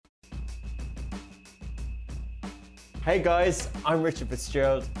Hey guys, I'm Richard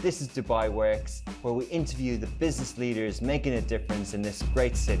Fitzgerald. This is Dubai Works, where we interview the business leaders making a difference in this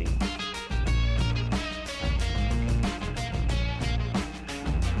great city.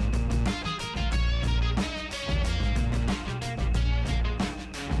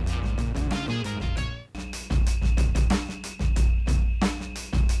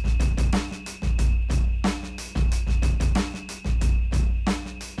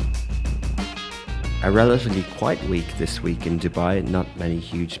 A relatively quiet week this week in Dubai, not many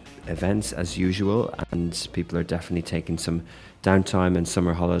huge events as usual, and people are definitely taking some downtime and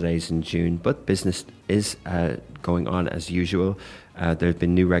summer holidays in June, but business is going on as usual. There's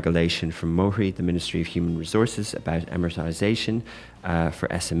been new regulation from MOHRI, the Ministry of Human Resources, about amortization for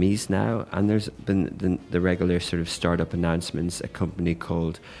SMEs now, and there's been the regular sort of startup announcements. A company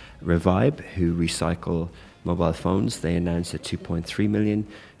called Revibe, who recycle mobile phones, they announced a $2.3 million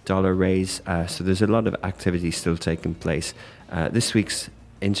raise. So there's a lot of activity still taking place. This week's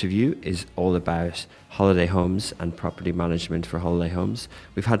interview is all about holiday homes and property management for holiday homes.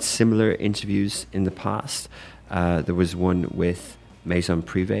 We've had similar interviews in the past. There was one with Maison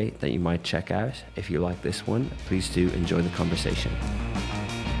Privé that you might check out. If you like this one, please do enjoy the conversation.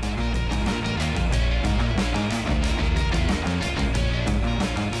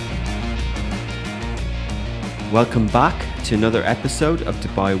 Welcome back to another episode of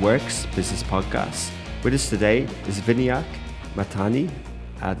Dubai Works Business Podcast. With us today is Vinayak Mahtani,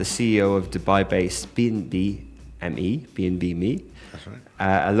 the CEO of Dubai-based bnbme. That's right.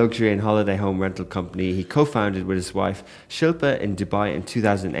 A luxury and holiday home rental company he co-founded with his wife Shilpa in Dubai in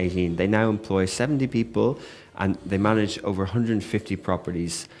 2018. They now employ 70 people and they manage over 150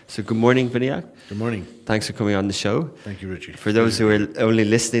 properties. So good morning, Vinayak. Good morning. Thanks for coming on the show. Thank you, Richie. For those who are only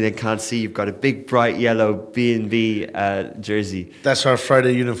listening and can't see, you've got a big bright yellow B&B jersey. That's our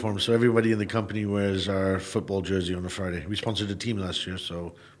Friday uniform. So everybody in the company wears our football jersey on a Friday. We sponsored a team last year,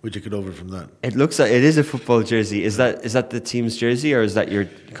 so we took it over from that. It looks like it is a football jersey. Is that the team's jersey or is that your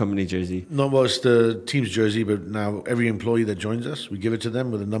company jersey? No, well, it's the team's jersey, but now every employee that joins us, we give it to them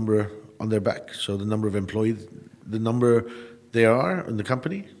with a number on their back. So the number of employees, the number they are in the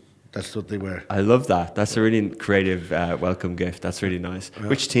company, that's what they wear. I love that. That's a really creative welcome gift. That's really nice. Yeah.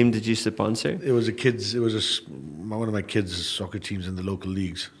 Which team did you sponsor? It was one of my kids' soccer teams in the local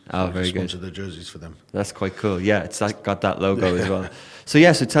leagues. Oh, very good. Sponsored their jerseys for them. That's quite cool. Yeah, it's got that logo as well. So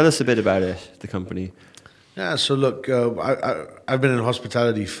tell us a bit about it, the company. Yeah, so look, I've been in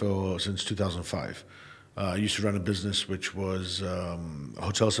hospitality since 2005. I used to run a business which was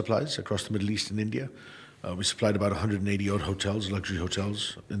hotel supplies across the Middle East and India. We supplied about 180 odd hotels, luxury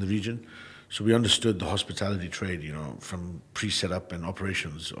hotels in the region. So we understood the hospitality trade, from pre-set up and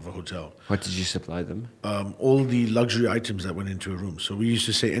operations of a hotel. What did you supply them? All the luxury items that went into a room. So we used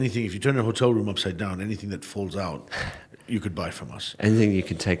to say anything, if you turn a hotel room upside down, anything that folds out, you could buy from us. Anything you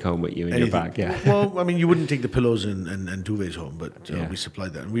can take home with you in your bag, yeah. Well, I mean, you wouldn't take the pillows and duvets home, but we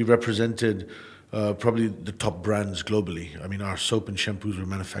supplied that. And we represented probably the top brands globally. I mean, our soap and shampoos were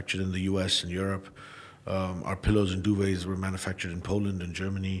manufactured in the US and Europe. Our pillows and duvets were manufactured in Poland and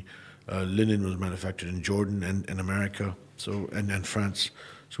Germany. Linen was manufactured in Jordan and America, and France.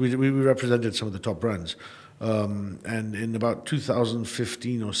 So we represented some of the top brands. And in about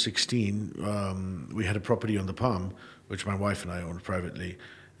 2015 or 16, we had a property on the Palm, which my wife and I owned privately.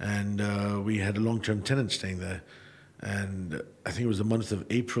 And we had a long-term tenant staying there. And I think it was the month of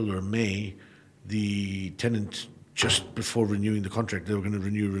April or May, the tenant, just before renewing the contract, they were going to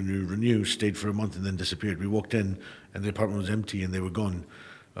renew, stayed for a month and then disappeared. We walked in and the apartment was empty and they were gone.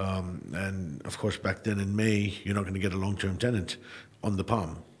 And of course, back then in May, you're not going to get a long-term tenant on the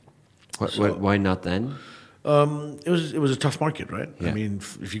Palm. Why not then? It was a tough market, right? Yeah. I mean,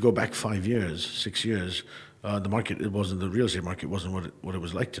 if you go back 6 years, the market, the real estate market wasn't what it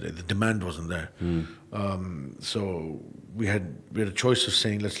was like today. The demand wasn't there. So we had a choice of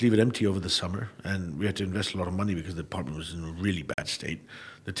saying, let's leave it empty over the summer. And we had to invest a lot of money because the apartment was in a really bad state.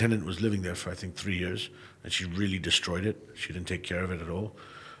 The tenant was living there for, I think, 3 years. And she really destroyed it. She didn't take care of it at all.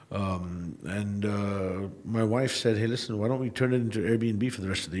 And my wife said, hey, listen, why don't we turn it into Airbnb for the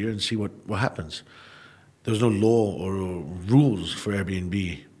rest of the year and see what happens? There was no law or rules for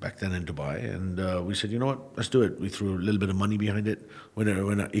Airbnb back then in Dubai. And we said, you know what, let's do it. We threw a little bit of money behind it. When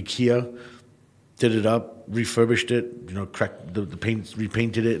IKEA did it up, refurbished it, cracked the paint,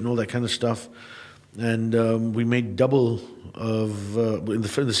 repainted it and all that kind of stuff. And we made double of, in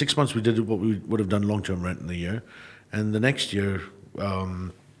the 6 months we did what we would have done long-term rent in the year. And the next year,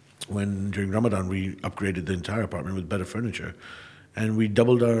 when during Ramadan, we upgraded the entire apartment with better furniture. And we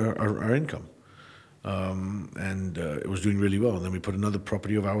doubled our income. And it was doing really well. And then we put another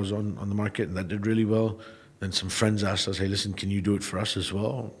property of ours on the market, and that did really well. Then some friends asked us, hey, listen, can you do it for us as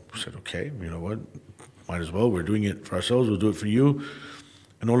well? We said, okay, you know what? Might as well. We're doing it for ourselves. We'll do it for you.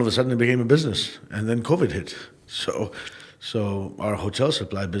 And all of a sudden it became a business. And then COVID hit. So our hotel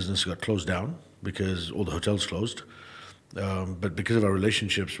supply business got closed down because all the hotels closed. But because of our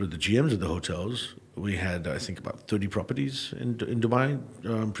relationships with the GMs of the hotels, we had, I think, about 30 properties in Dubai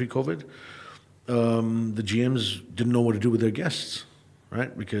pre-COVID. The GMs didn't know what to do with their guests,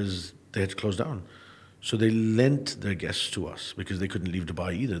 right? Because they had to close down. So they lent their guests to us because they couldn't leave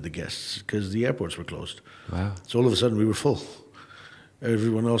Dubai either, the guests, because the airports were closed. Wow. So all of a sudden we were full.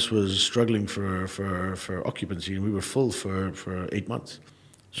 Everyone else was struggling for occupancy, and we were full for 8 months.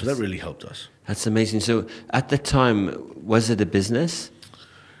 So that really helped us. That's amazing. So at the time, was it a business?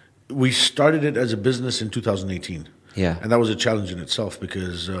 We started it as a business in 2018. Yeah. And that was a challenge in itself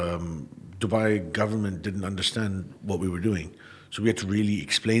because Dubai government didn't understand what we were doing. So we had to really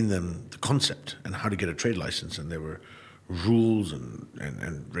explain them the concept and how to get a trade license. And there were rules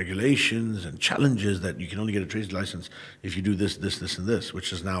and regulations and challenges that you can only get a trade license if you do this, and this,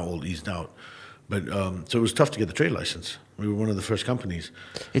 which is now all eased out. But so it was tough to get the trade license. We were one of the first companies.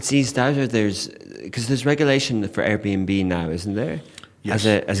 It's eased out, or because there's regulation for Airbnb now, isn't there? Yes.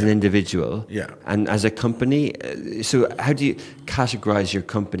 As an individual. Yeah. And as a company. So how do you categorize your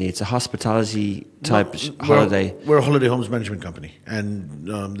company? It's a hospitality type holiday. We're a holiday homes management company,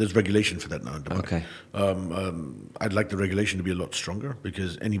 and there's regulation for that now in Dubai. Okay. I'd like the regulation to be a lot stronger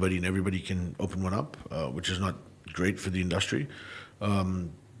because anybody and everybody can open one up, which is not great for the industry.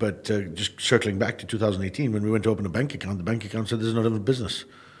 But just circling back to 2018, when we went to open a bank account, the bank account said this is not a business.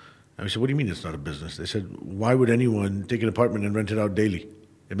 And we said, what do you mean it's not a business? They said, why would anyone take an apartment and rent it out daily?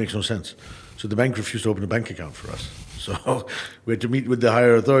 It makes no sense. So the bank refused to open a bank account for us. So we had to meet with the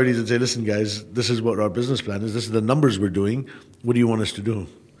higher authorities and say, listen, guys, this is what our business plan is. This is the numbers we're doing. What do you want us to do?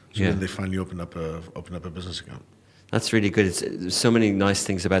 So then they finally opened up a business account. That's really good. There's so many nice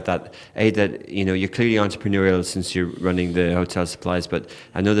things about that. That you're clearly entrepreneurial since you're running the hotel supplies, but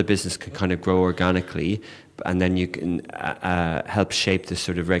I know the business can kind of grow organically, and then you can help shape the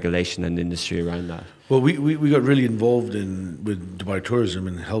sort of regulation and industry around that. Well, we got really involved with Dubai Tourism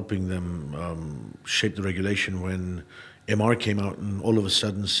and helping them shape the regulation when MR came out and all of a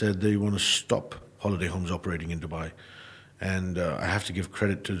sudden said they want to stop holiday homes operating in Dubai. And I have to give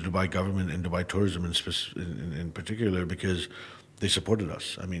credit to the Dubai government and Dubai Tourism in particular because they supported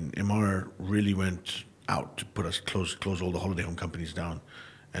us. I mean, MR really went out to put us close all the holiday home companies down.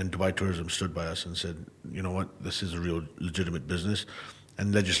 And Dubai Tourism stood by us and said, you know what, this is a real legitimate business.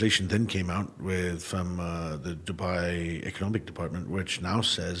 And legislation then came out from the Dubai Economic Department, which now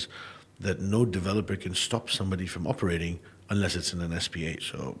says that no developer can stop somebody from operating unless it's in an SPA.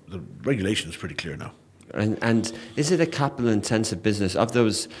 So the regulation is pretty clear now. And is it a capital-intensive business? Of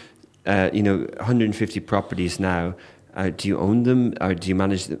those, 150 properties now, do you own them, or do you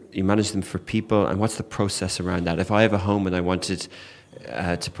manage them? You manage them for people, and what's the process around that? If I have a home and I wanted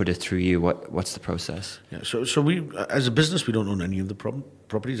to put it through you, what's the process? Yeah, so we, as a business, we don't own any of the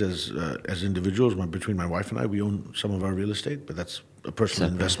properties. As individuals, between my wife and I, we own some of our real estate, but that's a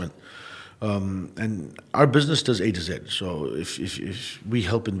personal investment. And our business does A to Z. So if we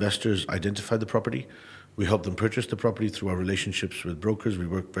help investors identify the property, we help them purchase the property through our relationships with brokers. We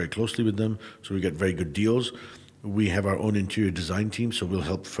work very closely with them, so we get very good deals. We have our own interior design team, so we'll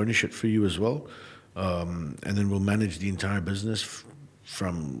help furnish it for you as well. And then we'll manage the entire business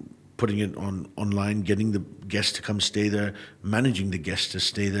from putting it online, getting the guests to come stay there, managing the guests to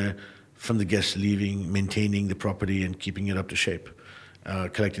stay there, from the guests leaving, maintaining the property and keeping it up to shape,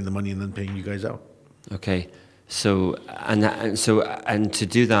 collecting the money and then paying you guys out. Okay. So and to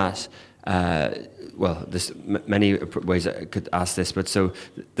do that, well, there's many ways I could ask this, but so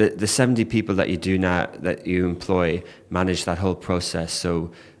the 70 people that you do now, that you employ, manage that whole process.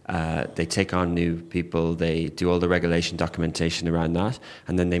 So they take on new people, they do all the regulation documentation around that,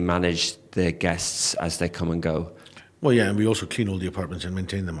 and then they manage the guests as they come and go. Well, yeah, and we also clean all the apartments and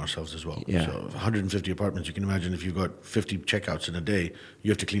maintain them ourselves as well. Yeah. So 150 apartments, you can imagine if you've got 50 checkouts in a day,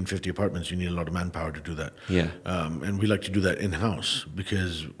 you have to clean 50 apartments, you need a lot of manpower to do that. Yeah. And we like to do that in-house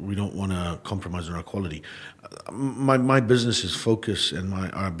because we don't want to compromise on our quality. My business's focus and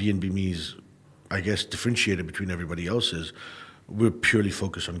our bnbme's, I guess, differentiated between everybody else's, we're purely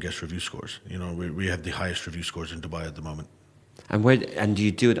focused on guest review scores. We have the highest review scores in Dubai at the moment. And do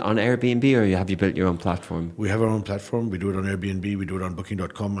you do it on Airbnb, or have you built your own platform? We have our own platform. We do it on Airbnb. We do it on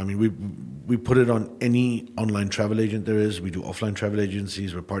booking.com. I mean, we put it on any online travel agent there is. We do offline travel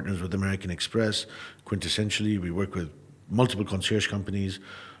agencies. We're partners with American Express. Quintessentially, we work with multiple concierge companies.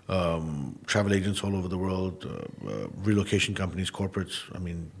 travel agents all over the world, relocation companies, corporates. I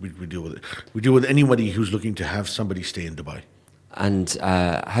mean, we deal with it. We deal with anybody who's looking to have somebody stay in Dubai. And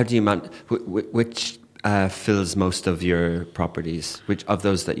how do you which fills most of your properties? Which of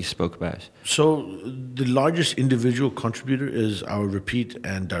those that you spoke about? So the largest individual contributor is our repeat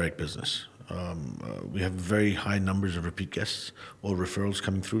and direct business. We have very high numbers of repeat guests or referrals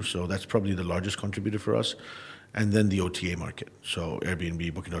coming through, so that's probably the largest contributor for us. And then the OTA market, so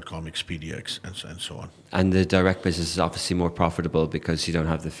Airbnb, Booking.com, Expedia, and so on. And the direct business is obviously more profitable because you don't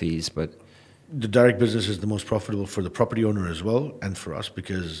have the fees, but the direct business is the most profitable for the property owner as well, and for us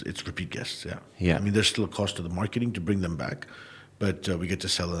because it's repeat guests. Yeah. I mean, there's still a cost to the marketing to bring them back, but we get to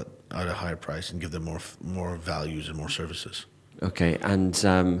sell it at a higher price and give them more values and more services. Okay, and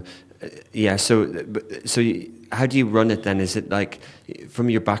how do you run it then? Is it like, from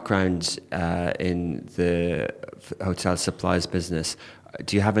your background in the hotel supplies business,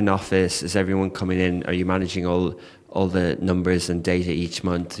 do you have an office? Is everyone coming in? Are you managing all the numbers and data each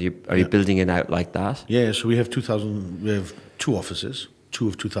month? Are you building it out like that? Yeah, so we have 2,000. We have two offices, two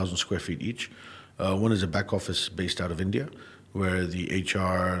of 2,000 square feet each. One is a back office based out of India, where the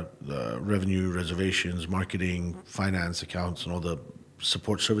HR, the revenue, reservations, marketing, finance, accounts, and all the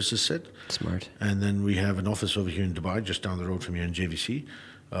support services sit. Smart. And then we have an office over here in Dubai, just down the road from here in JVC,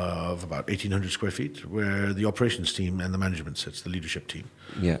 of about 1,800 square feet, where the operations team and the management sits, the leadership team.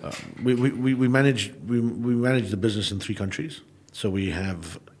 Yeah. We manage the business in 3 countries. So we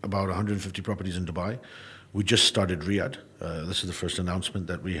have about 150 properties in Dubai. We just started Riyadh. This is the first announcement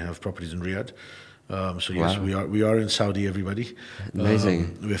that we have properties in Riyadh. So yes, Wow. we are in Saudi, everybody.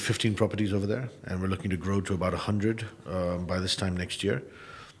 Amazing. We have 15 properties over there, and we're looking to grow to about 100 by this time next year.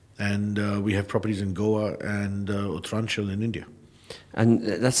 And we have properties in Goa and Uttaranchal in India. And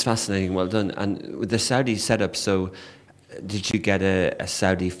that's fascinating. Well done. And with the Saudi setup, so did you get a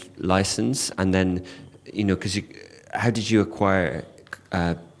Saudi license? And then, how did you acquire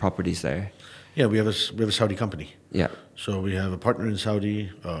properties there? Yeah, we have a Saudi company. Yeah. So we have a partner in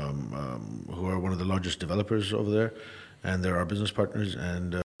Saudi who are one of the largest developers over there, and they're our business partners,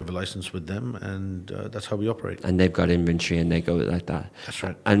 and we have a license with them, and that's how we operate. And they've got inventory, and they go like that. That's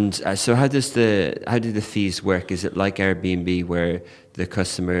right. And so, how do the fees work? Is it like Airbnb, where the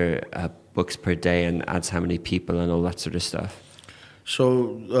customer books per day and adds how many people and all that sort of stuff?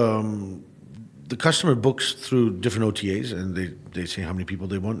 So the customer books through different OTAs, and they say how many people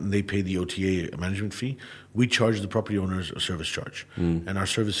they want, and they pay the OTA management fee. We charge the property owners a service charge, and our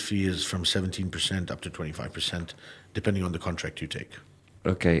service fee is from 17% up to 25%, depending on the contract you take.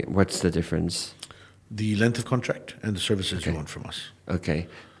 Okay, what's the difference? The length of contract and the services you want from us. Okay,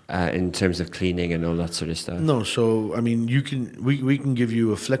 in terms of cleaning and all that sort of stuff? No, so I mean, we can give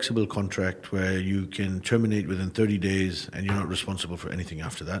you a flexible contract where you can terminate within 30 days, and you're not responsible for anything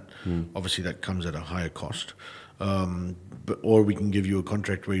after that. Obviously, that comes at a higher cost. Or we can give you a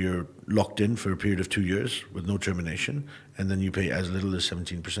contract where you're locked in for a period of 2 years with no termination, and then you pay as little as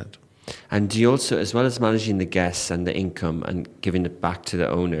 17%. And do you also, as well as managing the guests and the income and giving it back to the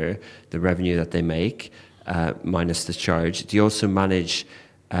owner, the revenue that they make, minus the charge, do you also manage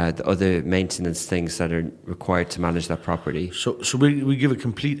the other maintenance things that are required to manage that property? So we give a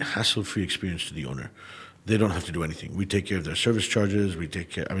complete hassle-free experience to the owner. They don't have to do anything. We take care of their service charges. We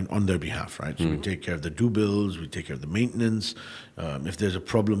take care, on their behalf, right? So we take care of the due bills. We take care of the maintenance. If there's a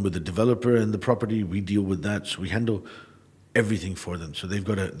problem with the developer and the property, we deal with that. So we handle everything for them. So they've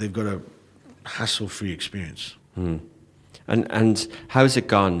got a hassle-free experience. And how's it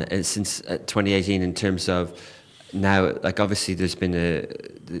gone since 2018 in terms of now? Like, obviously, there's been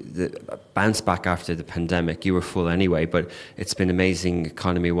the bounce back after the pandemic. You were full anyway, but it's been amazing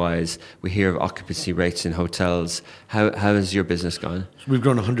economy-wise. We hear of occupancy rates in hotels. How has your business gone? So we've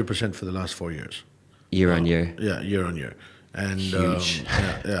grown 100% for the last 4 years. Year on year. Yeah, year on year. And Huge.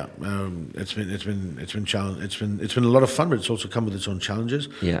 it's been challenge. It's been a lot of fun, but it's also come with its own challenges.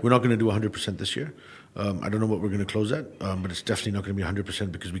 Yeah. We're not going to do 100% this year. I don't know what we're going to close at, but it's definitely not going to be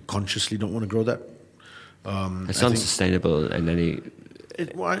 100% because we consciously don't want to grow that. It's unsustainable in any.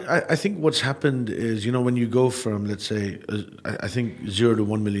 I think what's happened is, when you go from, let's say, I think $0 to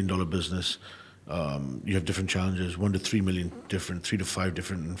 $1 million business, you have different challenges. $1 to $3 million different, 3 to 5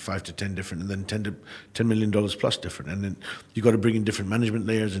 different, and 5 to 10 different, and then $10 million plus different. And then you got to bring in different management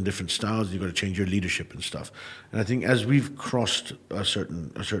layers and different styles. You got to change your leadership and stuff. And I think as we've crossed a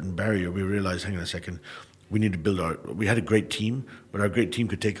certain barrier, we realized, hang on a second, we need to build we had a great team, but our great team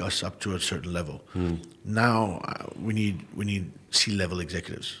could take us up to a certain level. Now we need C-level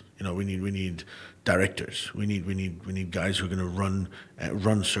executives. We need directors. We need guys who are going to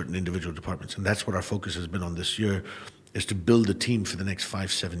run certain individual departments, and that's what our focus has been on this year. is to build a team for the next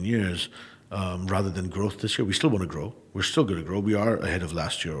 5-7 years, rather than growth this year. We still want to grow. We're still going to grow. We are ahead of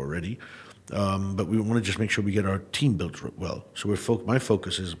last year already. But we want to just make sure we get our team built well. So my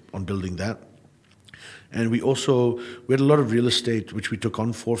focus is on building that. And we had a lot of real estate which we took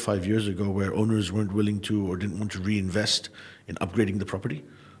on 4 or 5 years ago, where owners weren't willing to or didn't want to reinvest in upgrading the property.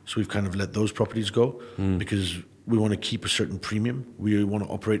 So we've kind of let those properties go because we want to keep a certain premium. We want to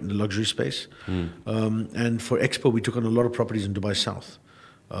operate in the luxury space. And for Expo, we took on a lot of properties in Dubai South,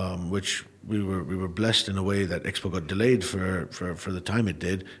 which we were blessed in a way that Expo got delayed for the time it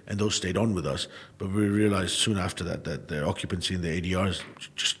did, and those stayed on with us. But we realized soon after that their occupancy and the ADRs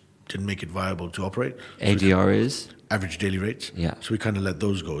just didn't make it viable to operate. ADR is? Average daily rates. Yeah. So we kind of let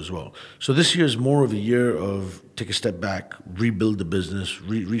those go as well. So this year is more of a year of take a step back, rebuild the business,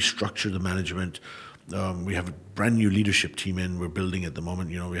 restructure the management. We have a brand new leadership team we're building at the moment.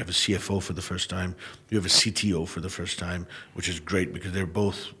 We have a CFO for the first time. We have a CTO for the first time, which is great because they're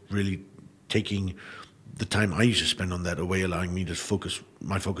both really taking the time I used to spend on that away, allowing me to focus.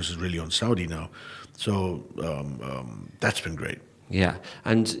 My focus is really on Saudi now. So that's been great. Yeah.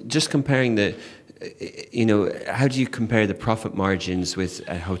 And just comparing how do you compare the profit margins with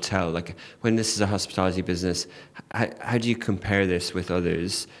a hotel? Like when this is a hospitality business, how do you compare this with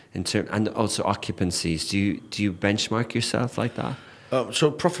others and also occupancies? Do you benchmark yourself like that?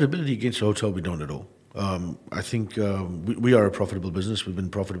 So profitability against a hotel, we don't at all. I think we are a profitable business. We've been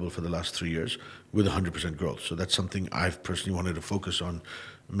profitable for the last 3 years with 100% growth. So that's something I've personally wanted to focus on,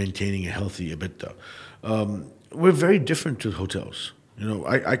 maintaining a healthy EBITDA. We're very different to hotels.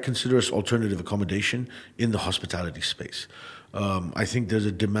 I consider us alternative accommodation in the hospitality space. I think there's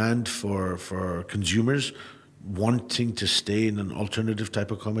a demand for consumers wanting to stay in an alternative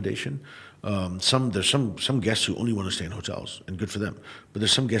type of accommodation. There's some guests who only want to stay in hotels, and good for them. But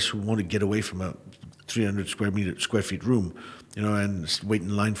there's some guests who want to get away from a 300 square feet room, and wait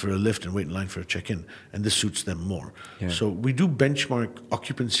in line for a lift and wait in line for a check-in, and this suits them more. Yeah. So we do benchmark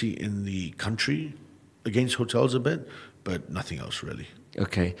occupancy in the country against hotels a bit, but nothing else really.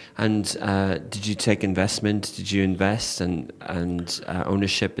 Okay. And did you take investment? Did you invest and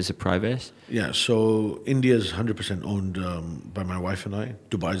ownership is it private? Yeah, so India is 100% owned by my wife and I.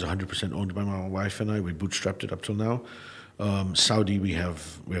 Dubai is 100% owned by my wife and I. We bootstrapped it up till now. Saudi, we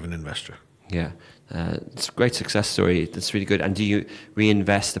have an investor. Yeah, it's a great success story. That's really good. And do you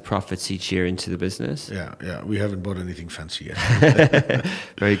reinvest the profits each year into the business? Yeah. We haven't bought anything fancy yet.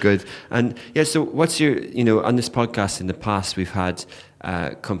 Very good. And yeah, so what's your, on this podcast in the past, we've had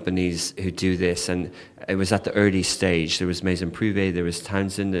companies who do this, and it was at the early stage. There was Maison Privé, there was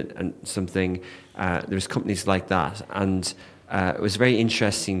Townsend and something. There's companies like that. And it was very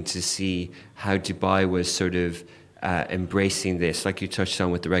interesting to see how Dubai was sort of embracing this, like you touched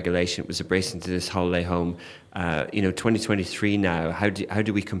on with the regulation. It was embracing to this holiday home. 2023 now. How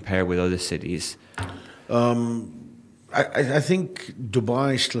do we compare with other cities? I think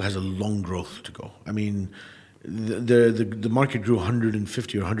Dubai still has a long growth to go. I mean, the market grew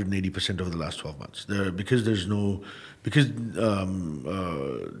 150 or 180% over the last 12 months. Because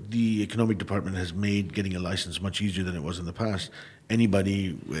the economic department has made getting a license much easier than it was in the past.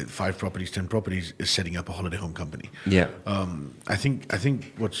 Anybody with 5 properties, 10 properties is setting up a holiday home company. Yeah. I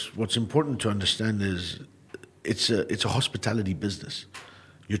think what's important to understand is it's a hospitality business.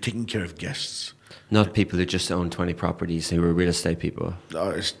 You're taking care of guests. Not people who just own 20 properties who are real estate people.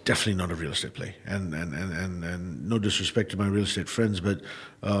 It's definitely not a real estate play. And no disrespect to my real estate friends, but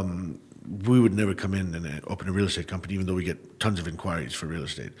we would never come in and open a real estate company, even though we get tons of inquiries for real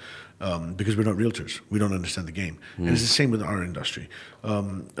estate, because we're not realtors. We don't understand the game. And it's the same with our industry.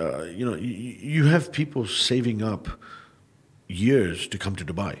 You have people saving up years to come to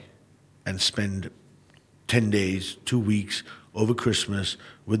Dubai and spend 10 days, 2 weeks over Christmas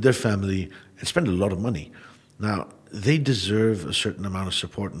with their family and spend a lot of money. Now, they deserve a certain amount of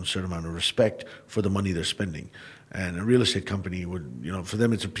support and a certain amount of respect for the money they're spending. And a real estate company would, for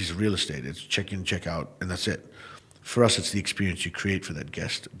them it's a piece of real estate. It's check in, check out, and that's it. For us, it's the experience you create for that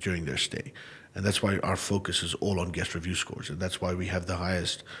guest during their stay. And that's why our focus is all on guest review scores. And that's why we have the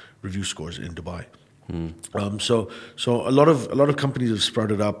highest review scores in Dubai. So a lot of companies have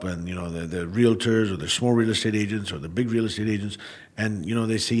sprouted up, and they're realtors or they're small real estate agents or they're big real estate agents, and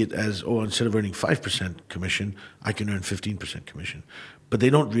they see it as, instead of earning 5% commission, I can earn 15% commission. But they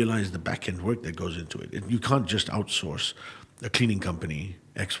don't realize the back end work that goes into it. You can't just outsource a cleaning company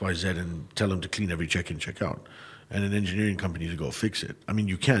XYZ and tell them to clean every check in, check out, and an engineering company to go fix it. I mean,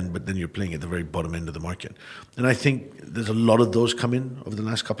 you can, but then you're playing at the very bottom end of the market. And I think there's a lot of those come in over the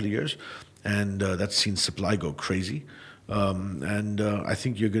last couple of years, and that's seen supply go crazy. And I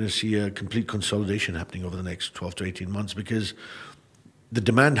think you're going to see a complete consolidation happening over the next 12 to 18 months because the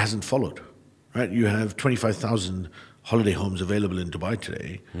demand hasn't followed, right? You have 25,000 holiday homes available in Dubai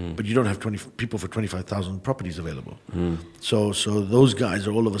today, but you don't have 20 people for 25,000 properties available. So those guys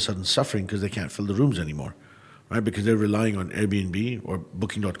are all of a sudden suffering because they can't fill the rooms anymore, right? Because they're relying on Airbnb or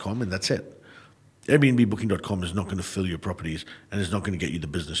Booking.com, and that's it. Airbnb, Booking.com is not going to fill your properties and it's not going to get you the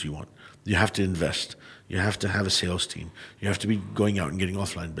business you want. You have to invest. You have to have a sales team. You have to be going out and getting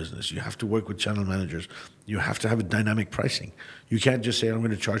offline business. You have to work with channel managers. You have to have a dynamic pricing. You can't just say, I'm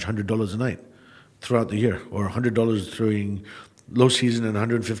going to charge $100 a night throughout the year, or $100 during low season and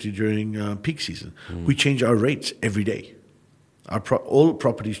 $150 during peak season. We change our rates every day. All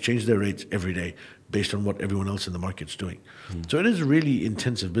properties change their rates every day based on what everyone else in the market's doing. So it is a really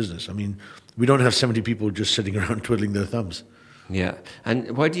intensive business. I mean, we don't have 70 people just sitting around twiddling their thumbs. Yeah.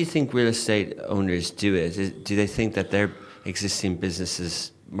 And why do you think real estate owners do it? Do they think that their existing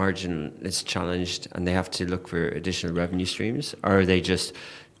businesses margin is challenged and they have to look for additional revenue streams? Or are they just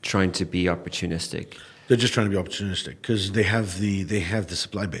trying to be opportunistic? They're just trying to be opportunistic because they have the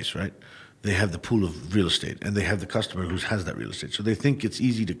supply base, right? They have the pool of real estate and they have the customer who has that real estate. So they think it's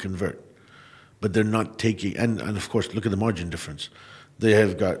easy to convert, but they're not taking, and of course, look at the margin difference.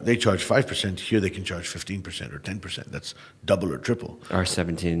 They charge 5%, here they can charge 15% or 10%. That's double or triple. Or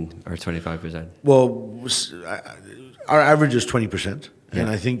 17 or 25%. Well, our average is 20%. Yeah. And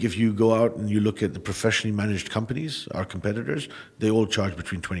I think if you go out and you look at the professionally managed companies, our competitors, they all charge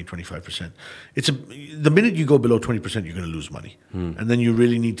between 20 and 25%. The minute you go below 20%, you're going to lose money. And then you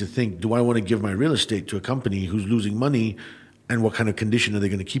really need to think, do I want to give my real estate to a company who's losing money, and what kind of condition are they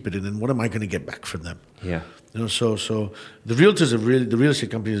going to keep it in, and what am I going to get back from them? Yeah. So the realtors the real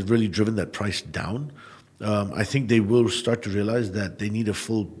estate companies have really driven that price down. I think they will start to realize that they need a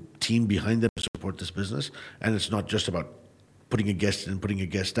full team behind them to support this business, and it's not just about putting a guest in, putting a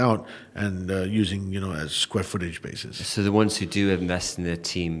guest out, and using as square footage basis. So the ones who do invest in the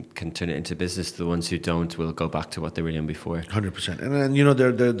team can turn it into business. The ones who don't will go back to what they were doing before. 100%. And then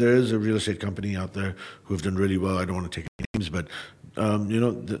there is a real estate company out there who have done really well. I don't want to take any names, but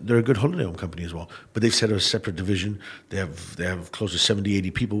they're a good holiday home company as well. But they've set a separate division. They have close to 70,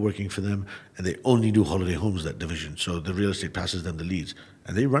 80 people working for them, and they only do holiday homes, that division. So the real estate passes them the leads,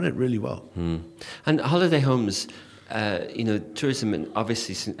 and they run it really well. And holiday homes. Tourism, and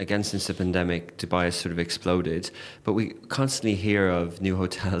obviously, since the pandemic, Dubai has sort of exploded. But we constantly hear of new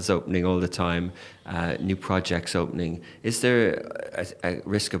hotels opening all the time, new projects opening. Is there a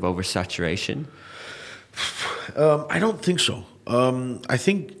risk of oversaturation? I don't think so. I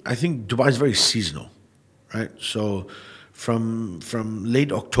think Dubai is very seasonal, right? So from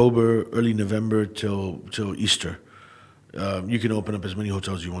late October, early November till Easter. You can open up as many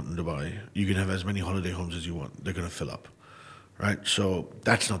hotels you want in Dubai. You can have as many holiday homes as you want. They're going to fill up, right? So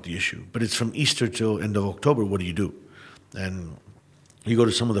that's not the issue. But it's from Easter till end of October. What do you do? And you go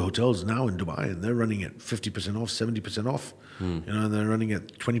to some of the hotels now in Dubai, and they're running at 50% off, 70% off. And they're running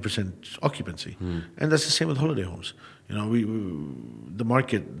at 20% occupancy. And that's the same with holiday homes. The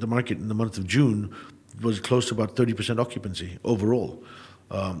market in the month of June was close to about 30% occupancy overall.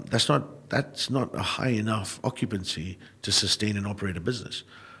 That's not a high enough occupancy to sustain and operate a business.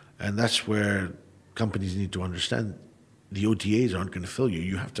 And that's where companies need to understand the OTAs aren't going to fill you.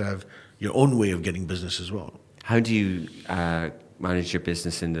 You have to have your own way of getting business as well. How do you manage your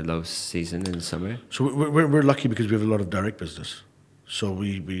business in the low season in the summer? So we're lucky because we have a lot of direct business. So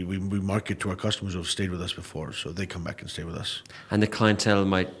we market to our customers who have stayed with us before, so they come back and stay with us. And the clientele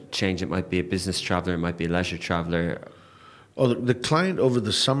might change. It might be a business traveler, it might be a leisure traveler. Oh, the client over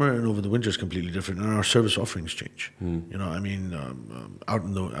the summer and over the winter is completely different, and our service offerings change. Out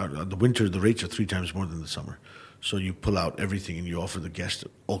in the winter, the rates are 3 times more than the summer. So you pull out everything and you offer the guest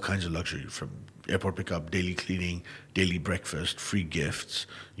all kinds of luxury, from airport pickup, daily cleaning, daily breakfast, free gifts,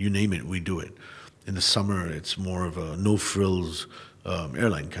 you name it, we do it. In the summer, it's more of a no-frills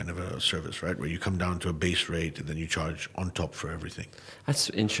airline kind of a service, right? Where you come down to a base rate and then you charge on top for everything.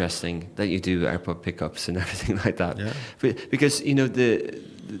 That's interesting that you do airport pickups and everything like that. Yeah. Because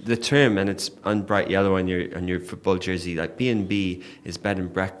the term, and it's on bright yellow on your football jersey, like B&B is bed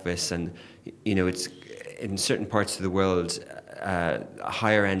and breakfast, and it's in certain parts of the world a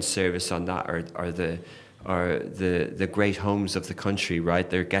higher end service on that are the great homes of the country, right?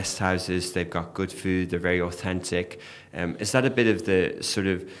 They're guest houses, they've got good food, they're very authentic. Is that a bit of the sort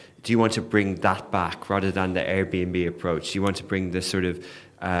of, do you want to bring that back rather than the Airbnb approach? Do you want to bring the sort of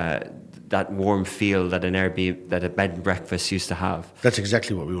that warm feel that that a bed and breakfast used to have? That's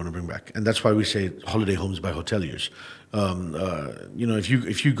exactly what we want to bring back, and that's why we say holiday homes by hoteliers.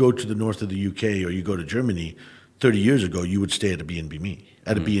 If you go to the north of the UK or you go to Germany, 30 years ago, you would stay at a B&B,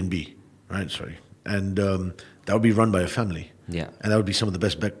 at a B&B, right? Sorry. And that would be run by a family. Yeah. And that would be some of the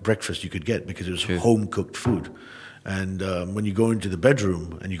best breakfast you could get because it was True. home-cooked food. And when you go into the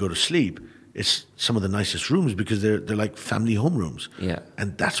bedroom and you go to sleep, it's some of the nicest rooms because they're like family home rooms. Yeah.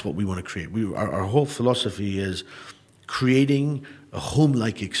 And that's what we want to create. Our whole philosophy is creating a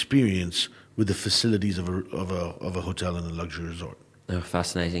home-like experience with the facilities of a hotel and a luxury resort. Oh,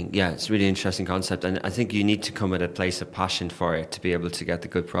 fascinating. Yeah, it's a really interesting concept. And I think you need to come at a place of passion for it to be able to get the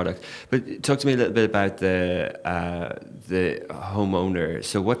good product. But talk to me a little bit about the homeowner.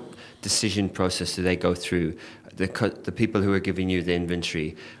 So what decision process do they go through? The people who are giving you the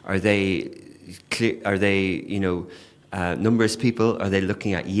inventory, are they numerous people? Are they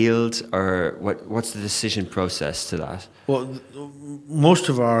looking at yield, or what's the decision process to that? Well, most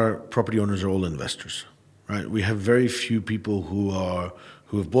of our property owners are all investors, right? We have very few people who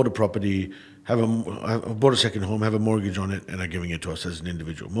have bought a property, have bought a second home, have a mortgage on it, and are giving it to us as an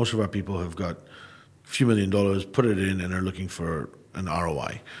individual. Most of our people have got a few $1 million, put it in, and are looking for an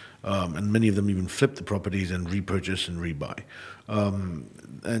ROI. And many of them even flip the properties and repurchase and rebuy.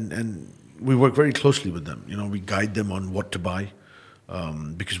 And we work very closely with them. We guide them on what to buy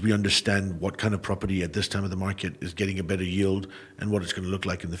because we understand what kind of property at this time of the market is getting a better yield and what it's going to look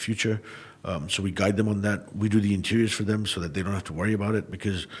like in the future. So we guide them on that. We do the interiors for them so that they don't have to worry about it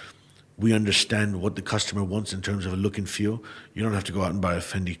because we understand what the customer wants in terms of a look and feel. You don't have to go out and buy a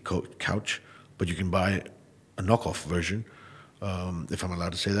Fendi couch, but you can buy a knockoff version, if I'm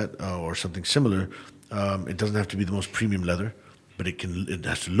allowed to say that, or something similar. It doesn't have to be the most premium leather, but it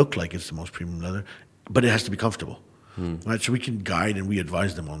has to look like it's the most premium leather, but it has to be comfortable, right? So we can guide and we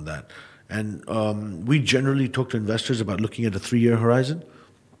advise them on that. And we generally talk to investors about looking at a 3-year horizon,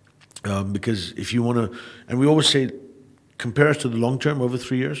 because if you want to, and we always say, compare us to the long term over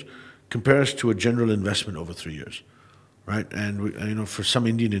 3 years, compare us to a general investment over 3 years, right? And for some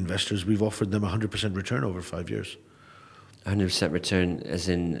Indian investors, we've offered them 100% return over 5 years. 100% return as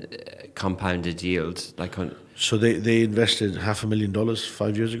in compounded yield, So they invested $500,000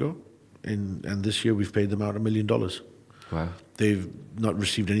 5 years ago, and this year we've paid them out $1 million. Wow. They've not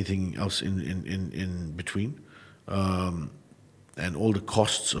received anything else in between, and all the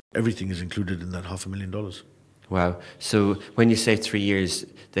costs of everything is included in that $500,000. Wow. So when you say 3 years,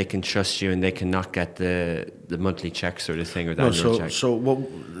 they can trust you and they cannot get the monthly check sort of thing or the annual check? So what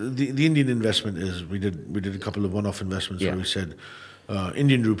the Indian investment is, we did a couple of one-off investments where we said,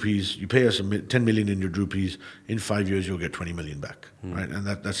 Indian rupees, you pay us 10 million Indian rupees, in 5 years you'll get 20 million back, right? And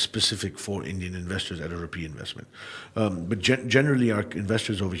that's specific for Indian investors at a rupee investment. But generally our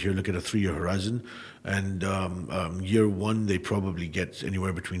investors over here look at a 3-year horizon, and year one they probably get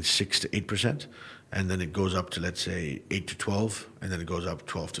anywhere between 6 to 8%. And then it goes up to, let's say, 8 to 12, and then it goes up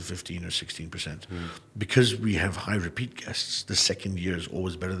 12 to 15 or 16%. Because we have high repeat guests, the second year is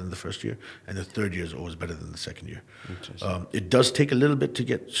always better than the first year, and the third year is always better than the second year. It does take a little bit to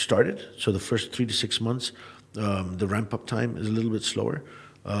get started. So the first 3 to 6 months, the ramp-up time is a little bit slower.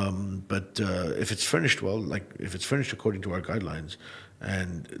 But if it's furnished well, like if it's furnished according to our guidelines,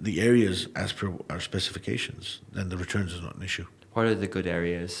 and the areas as per our specifications, then the returns is not an issue. What are the good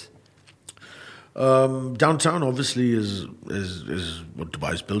areas? Downtown obviously is what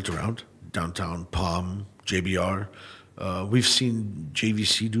Dubai is built around. Downtown, Palm, JBR. We've seen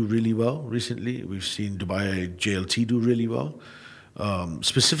JVC do really well recently. We've seen Dubai JLT do really well.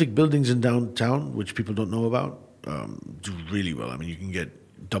 Specific buildings in downtown, which people don't know about, do really well. I mean, you can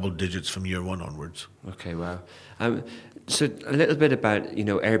get double digits from year one onwards. Okay, wow. So a little bit about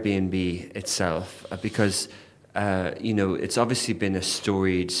Airbnb itself, because it's obviously been a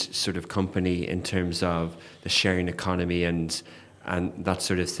storied sort of company in terms of the sharing economy and that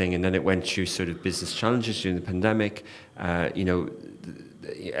sort of thing. And then it went through sort of business challenges during the pandemic.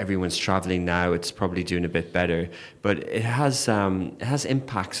 Everyone's traveling now. It's probably doing a bit better, but it has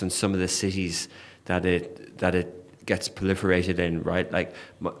impacts on some of the cities that it gets proliferated in, right? Like,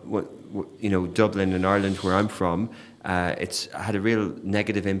 Dublin in Ireland, where I'm from, it's had a real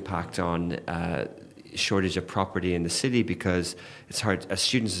negative impact on shortage of property in the city because it's hard, as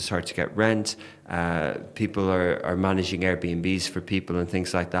students, it's hard to get rent. People are managing Airbnbs for people and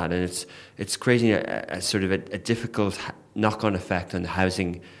things like that, and it's creating a sort of a difficult knock-on effect on the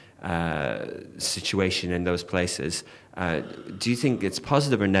housing situation in those places. Do you think it's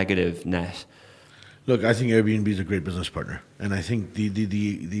positive or negative net? Look, I think Airbnb is a great business partner, and I think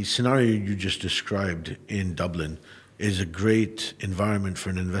the scenario you just described in Dublin is a great environment for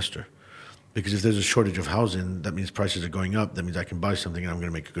an investor. Because if there's a shortage of housing, that means prices are going up. That means I can buy something and I'm going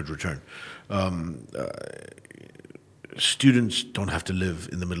to make a good return. Students don't have to live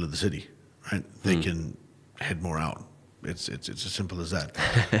in the middle of the city, right? They can head more out. It's as simple as that.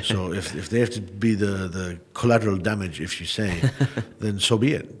 So if they have to be the collateral damage, if you say, then so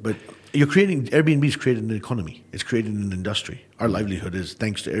be it. But Airbnb's created an economy. It's created an industry. Our livelihood is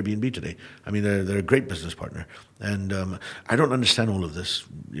thanks to Airbnb today. I mean, they're a great business partner. And I don't understand all of this,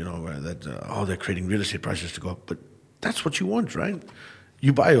 they're creating real estate prices to go up. But that's what you want, right?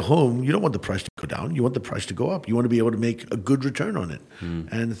 You buy a home, you don't want the price to go down. You want the price to go up. You want to be able to make a good return on it.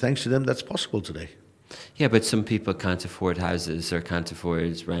 And thanks to them, that's possible today. Yeah, but some people can't afford houses or can't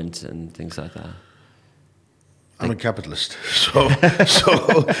afford rent and things like that. I'm a capitalist, so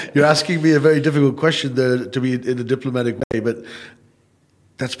you're asking me a very difficult question there to be in a diplomatic way, but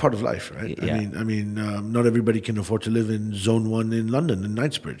that's part of life, right? Yeah. I mean, not everybody can afford to live in Zone 1 in London, in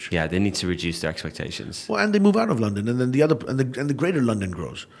Knightsbridge. Yeah, they need to reduce their expectations. Well, and they move out of London, and then the greater London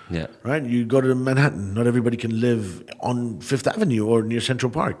grows. Yeah. Right? You go to Manhattan, not everybody can live on Fifth Avenue or near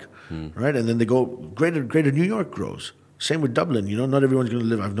Central Park. Right? And then they go, greater New York grows. Same with Dublin, not everyone's going to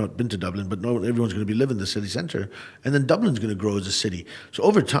live, I've not been to Dublin, but not everyone's going to be living in the city centre. And then Dublin's going to grow as a city. So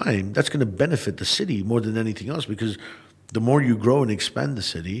over time, that's going to benefit the city more than anything else, because the more you grow and expand the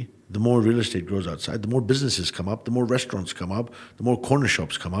city, the more real estate grows outside, the more businesses come up, the more restaurants come up, the more corner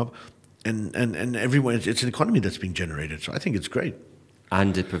shops come up, and everyone, it's an economy that's being generated. So I think it's great.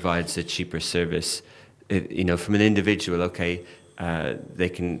 And it provides a cheaper service. From an individual,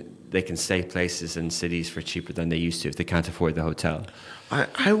 they can stay places and cities for cheaper than they used to if they can't afford the hotel.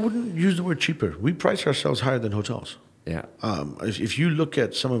 I wouldn't use the word cheaper. We price ourselves higher than hotels. Yeah. If you look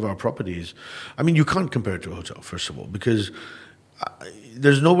at some of our properties, I mean, you can't compare it to a hotel, first of all, because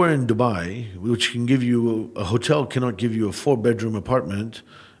there's nowhere in Dubai which can give you, a hotel cannot give you a 4-bedroom apartment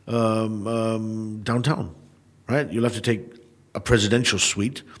downtown, right? You'll have to take a presidential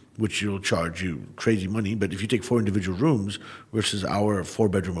suite, which will charge you crazy money. But if you take 4 individual rooms versus our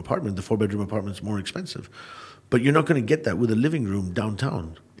 4-bedroom apartment, the 4-bedroom apartment's more expensive. But you're not going to get that with a living room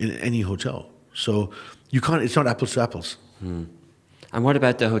downtown in any hotel. So you can't, it's not apples to apples. And what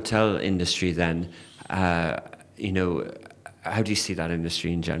about the hotel industry then? How do you see that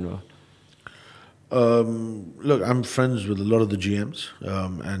industry in general? Look, I'm friends with a lot of the GMs,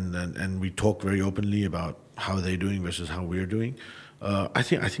 and we talk very openly about how they're doing versus how we're doing. I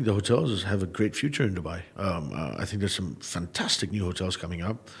think the hotels have a great future in Dubai. I think there's some fantastic new hotels coming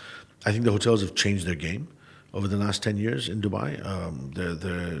up. I think the hotels have changed their game over the last 10 years in Dubai.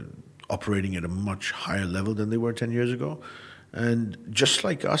 They're operating at a much higher level than they were 10 years ago. And just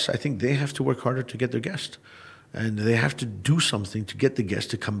like us, I think they have to work harder to get their guests. And they have to do something to get the guests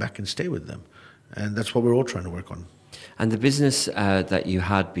to come back and stay with them. And that's what we're all trying to work on. And the business that you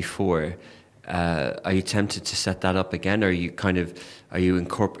had before, are you tempted to set that up again? Or are you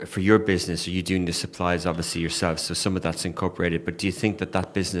for your business, are you doing the supplies obviously yourself? So some of that's incorporated, but do you think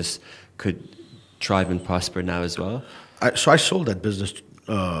that business could thrive and prosper now as well? So I sold that business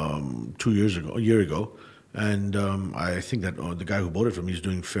a year ago. And I think that the guy who bought it from me is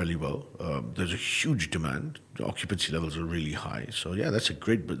doing fairly well. There's a huge demand. The occupancy levels are really high. So yeah,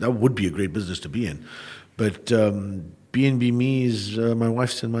 that would be a great business to be in. But bnbme is my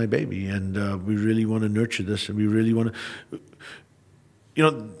wife's and my baby, and we really want to nurture this, and we really want to.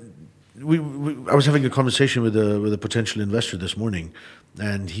 I was having a conversation with a potential investor this morning,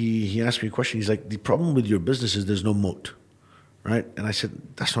 and he asked me a question. He's like, "The problem with your business is there's no moat, right?" And I said,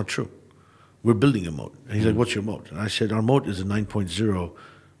 "That's not true. We're building a moat." And he's like, "What's your moat?" And I said, "Our moat is a 9.0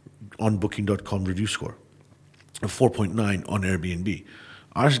 on Booking.com review score, a 4.9 on Airbnb.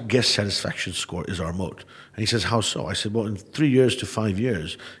 Our guest satisfaction score is our moat." And he says, "How so?" I said, "Well, in 3 years to 5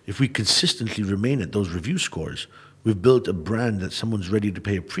 years, if we consistently remain at those review scores, we've built a brand that someone's ready to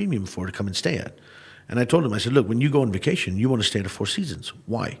pay a premium for to come and stay at." And I told him, I said, "Look, when you go on vacation, you want to stay at a Four Seasons.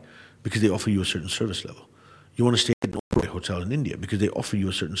 Why? Because they offer you a certain service level. You want to stay at an Oberoi hotel in India because they offer you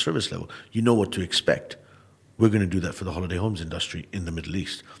a certain service level. You know what to expect. We're going to do that for the holiday homes industry in the Middle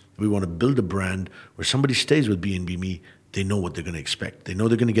East. We want to build a brand where somebody stays with bnbme, they know what they're going to expect. They know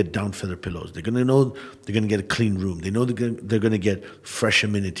they're going to get down feather pillows. They're going to know they're going to get a clean room. They know they're going to get fresh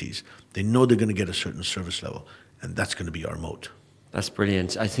amenities. They know they're going to get a certain service level. And that's going to be our moat." That's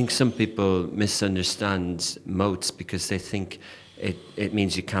brilliant. I think some people misunderstand moats because they think it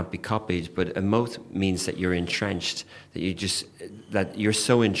means you can't be copied, but a moat means that you're entrenched, that you're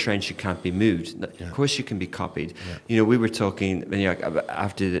so entrenched you can't be moved. Yeah. Of course you can be copied. Yeah. We were talking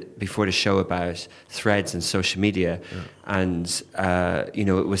before the show about threads and social media, and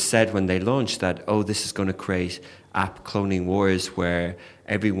it was said when they launched that, this is going to create app cloning wars where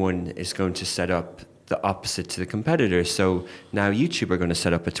everyone is going to set up the opposite to the competitor. So now YouTube are going to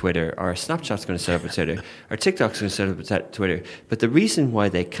set up a Twitter, or Snapchat's going to set up a Twitter, or TikTok's going to set up a Twitter. But the reason why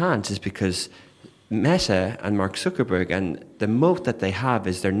they can't is because Meta and Mark Zuckerberg, and the moat that they have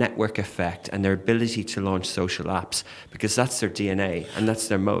is their network effect and their ability to launch social apps, because that's their DNA and that's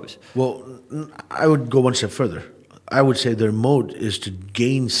their moat. Well, I would go one step further. I would say their mode is to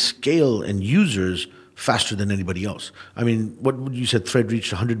gain scale and users faster than anybody else. I mean, what would you said? Thread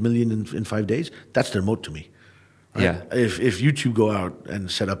reached 100 million in 5 days. That's their mode to me. Right? Yeah. If YouTube go out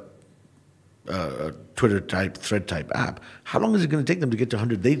and set up a Twitter type, thread type app, how long is it going to take them to get to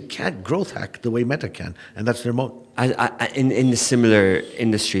 100? They can't growth hack the way Meta can, and that's their mode. In the similar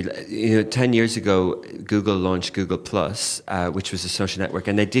industry, 10 years ago, Google launched Google Plus, which was a social network,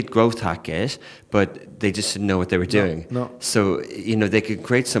 and they did growth hack it, but they just didn't know what they were doing. No. So, they could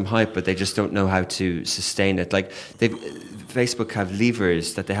create some hype, but they just don't know how to sustain it. Like, Facebook have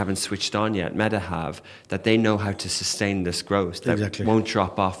levers that they haven't switched on yet, Meta have, that they know how to sustain this growth, that Exactly. won't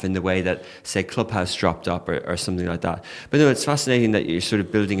drop off in the way that, say, Clubhouse dropped off or something like that. But no, it's fascinating that you're sort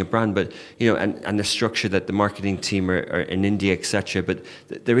of building a brand, but, and the structure that the marketing team are in India, etc. But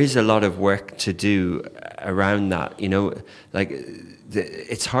there is a lot of work to do around that,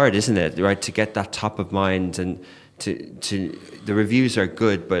 it's hard, isn't it, right, to get that top of mind, and to the reviews are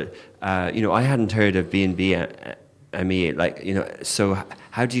good, but, I hadn't heard of bnbme, so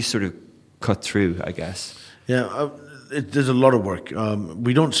how do you sort of cut through, I guess? Yeah, there's a lot of work.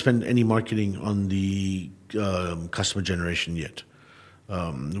 We don't spend any marketing on the customer generation yet.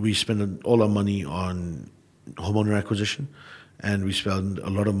 We spend all our money on homeowner acquisition, and we spend a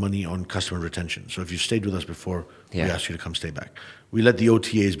lot of money on customer retention. So if you stayed with us before, we ask you to come stay back. We let the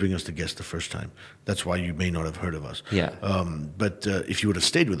OTAs bring us the guests the first time. That's why you may not have heard of us. Yeah. But if you would have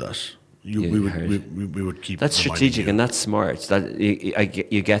stayed with us, we would keep. That's strategic and that's smart. That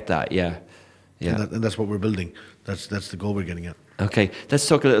you get that, yeah. And that's what we're building. That's the goal we're getting at. Okay, let's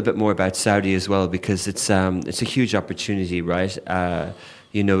talk a little bit more about Saudi as well, because it's a huge opportunity, right?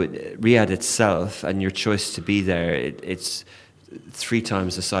 Riyadh itself and your choice to be there, it's 3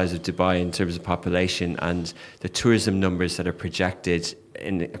 times the size of Dubai in terms of population, and the tourism numbers that are projected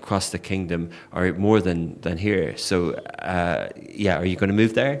across the kingdom are more than here. So, are you going to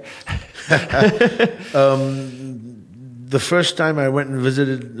move there? The first time I went and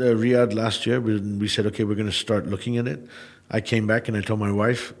visited Riyadh last year, we said, okay, we're going to start looking at it. I came back and I told my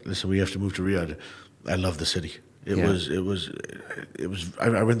wife, listen, we have to move to Riyadh. I love the city. It was.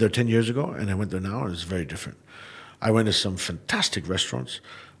 I went there 10 years ago, and I went there now, and it's very different. I went to some fantastic restaurants.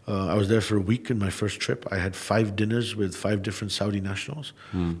 I was there for a week in my first trip. I had 5 dinners with 5 different Saudi nationals.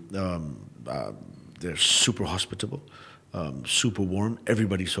 They're super hospitable, super warm.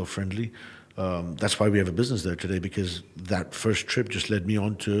 Everybody's so friendly. That's why we have a business there today, because that first trip just led me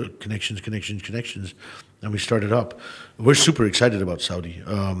on to connections, and we started up. We're super excited about Saudi.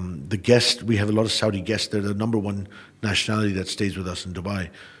 We have a lot of Saudi guests. They're the number 1 nationality that stays with us in Dubai.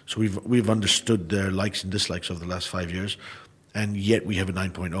 So we've understood their likes and dislikes over the last 5 years, and yet we have a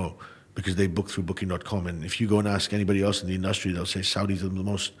 9.0 because they book through booking.com. And if you go and ask anybody else in the industry, they'll say Saudis are the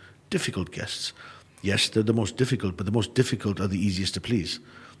most difficult guests. Yes, they're the most difficult, but the most difficult are the easiest to please.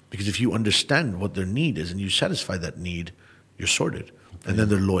 Because if you understand what their need is and you satisfy that need, you're sorted. And then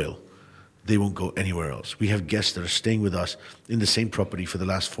they're loyal. They won't go anywhere else. We have guests that are staying with us in the same property for the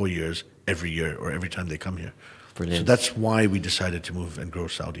last 4 years, every year or every time they come here. Brilliant. So that's why we decided to move and grow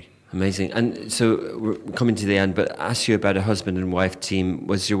Saudi. Amazing. And so we're coming to the end, but ask you about a husband and wife team.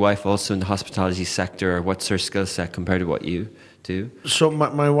 Was your wife also in the hospitality sector, or what's her skill set compared to what you do? So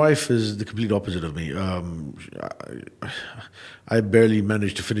my wife is the complete opposite of me. I barely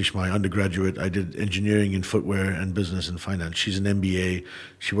managed to finish my undergraduate. I did engineering in footwear and business and finance. She's an MBA.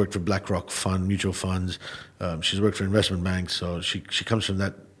 She worked for BlackRock Fund, mutual funds. She's worked for investment banks, so she comes from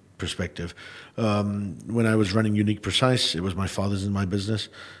that perspective. When I was running Unique Precise, it was my father's in my business,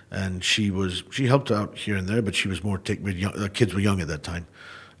 and she helped out here and there, but she was more kids were young at that time.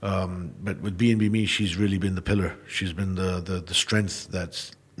 But with bnbme, she's really been the pillar. She's been the strength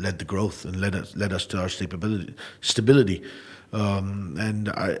that's led the growth and led us to our stability. And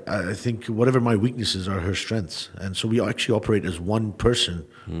I think whatever my weaknesses are her strengths, and so we actually operate as one person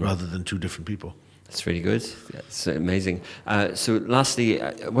rather than 2 different people. That's really good. That's amazing. So lastly,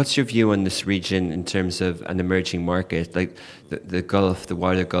 what's your view on this region in terms of an emerging market, like the Gulf, the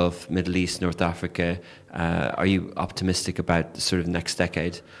wider Gulf, Middle East, North Africa? Are you optimistic about the sort of next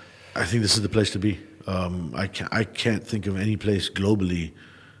decade? I think this is the place to be. I can't think of any place globally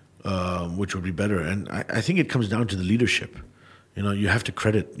which would be better. And I think it comes down to the leadership. You have to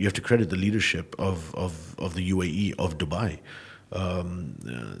credit the leadership of the UAE, of Dubai.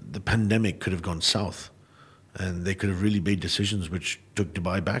 The pandemic could have gone south, and they could have really made decisions which took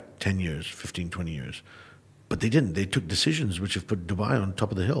Dubai back 10 years, 15, 20 years. But they didn't. They took decisions which have put Dubai on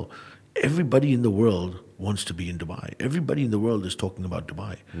top of the hill. everybody in the world wants to be in Dubai. Everybody in the world is talking about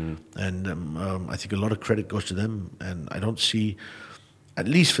Dubai. And I think a lot of credit goes to them. And I don't see, at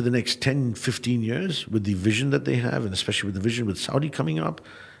least for the next 10, 15 years, with the vision that they have, and especially with the vision with Saudi coming up,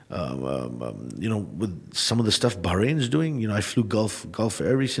 with some of the stuff Bahrain's doing. I flew Gulf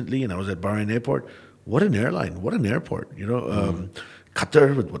Air recently, and I was at Bahrain Airport. What an airline! What an airport!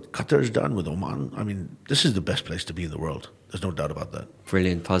 Qatar, with what Qatar's done with Oman. I mean, this is the best place to be in the world. There's no doubt about that.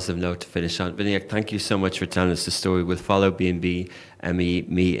 Brilliant, positive note to finish on. Vinayak, thank you so much for telling us the story. We'll follow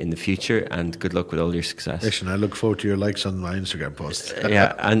bnbme in the future, and good luck with all your success. Listen, I look forward to your likes on my Instagram post.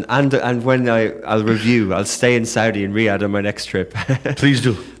 Yeah, and when I'll review, I'll stay in Saudi and Riyadh on my next trip. Please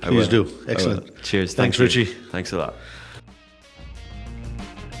do. Please do. Excellent. Cheers. Thanks, Richie. Thanks a lot.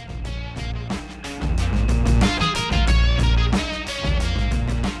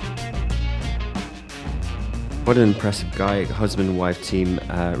 What an impressive guy, husband and wife team.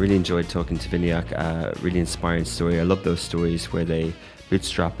 Really enjoyed talking to Vinayak. Really inspiring story. I love those stories where they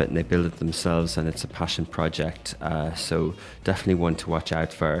bootstrap it and they build it themselves, and it's a passion project. So definitely one to watch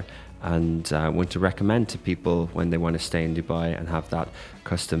out for, and one to recommend to people when they want to stay in Dubai and have that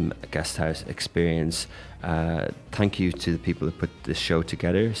custom guest house experience. Thank you to the people who put this show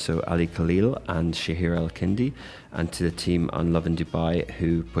together, so Ali Khalil and Shahir Al Kindi, and to the team on Love in Dubai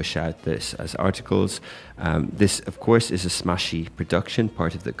who push out this as articles. This, of course, is a Smashy production,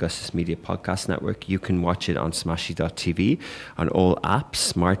 part of the Augustus Media Podcast Network. You can watch it on smashy.tv, on all apps,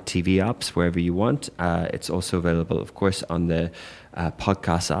 smart TV apps, wherever you want. It's also available, of course, on the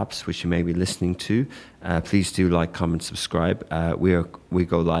podcast apps, which you may be listening to. Please do like, comment, subscribe. We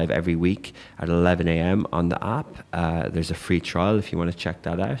go live every week at 11 a.m. on the app. There's a free trial if you want to check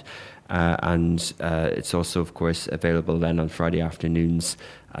that out. And it's also, of course, available then on Friday afternoons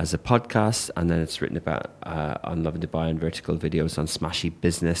as a podcast, and then it's written about on Love in Dubai and vertical videos on Smashy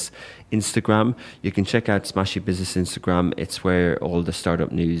Business Instagram. You can check out Smashy Business Instagram. It's where all the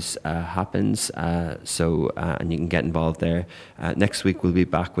startup news happens. And you can get involved there. Next week we'll be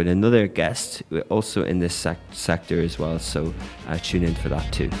back with another guest, also in this sector as well. So tune in for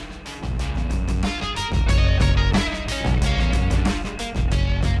that too.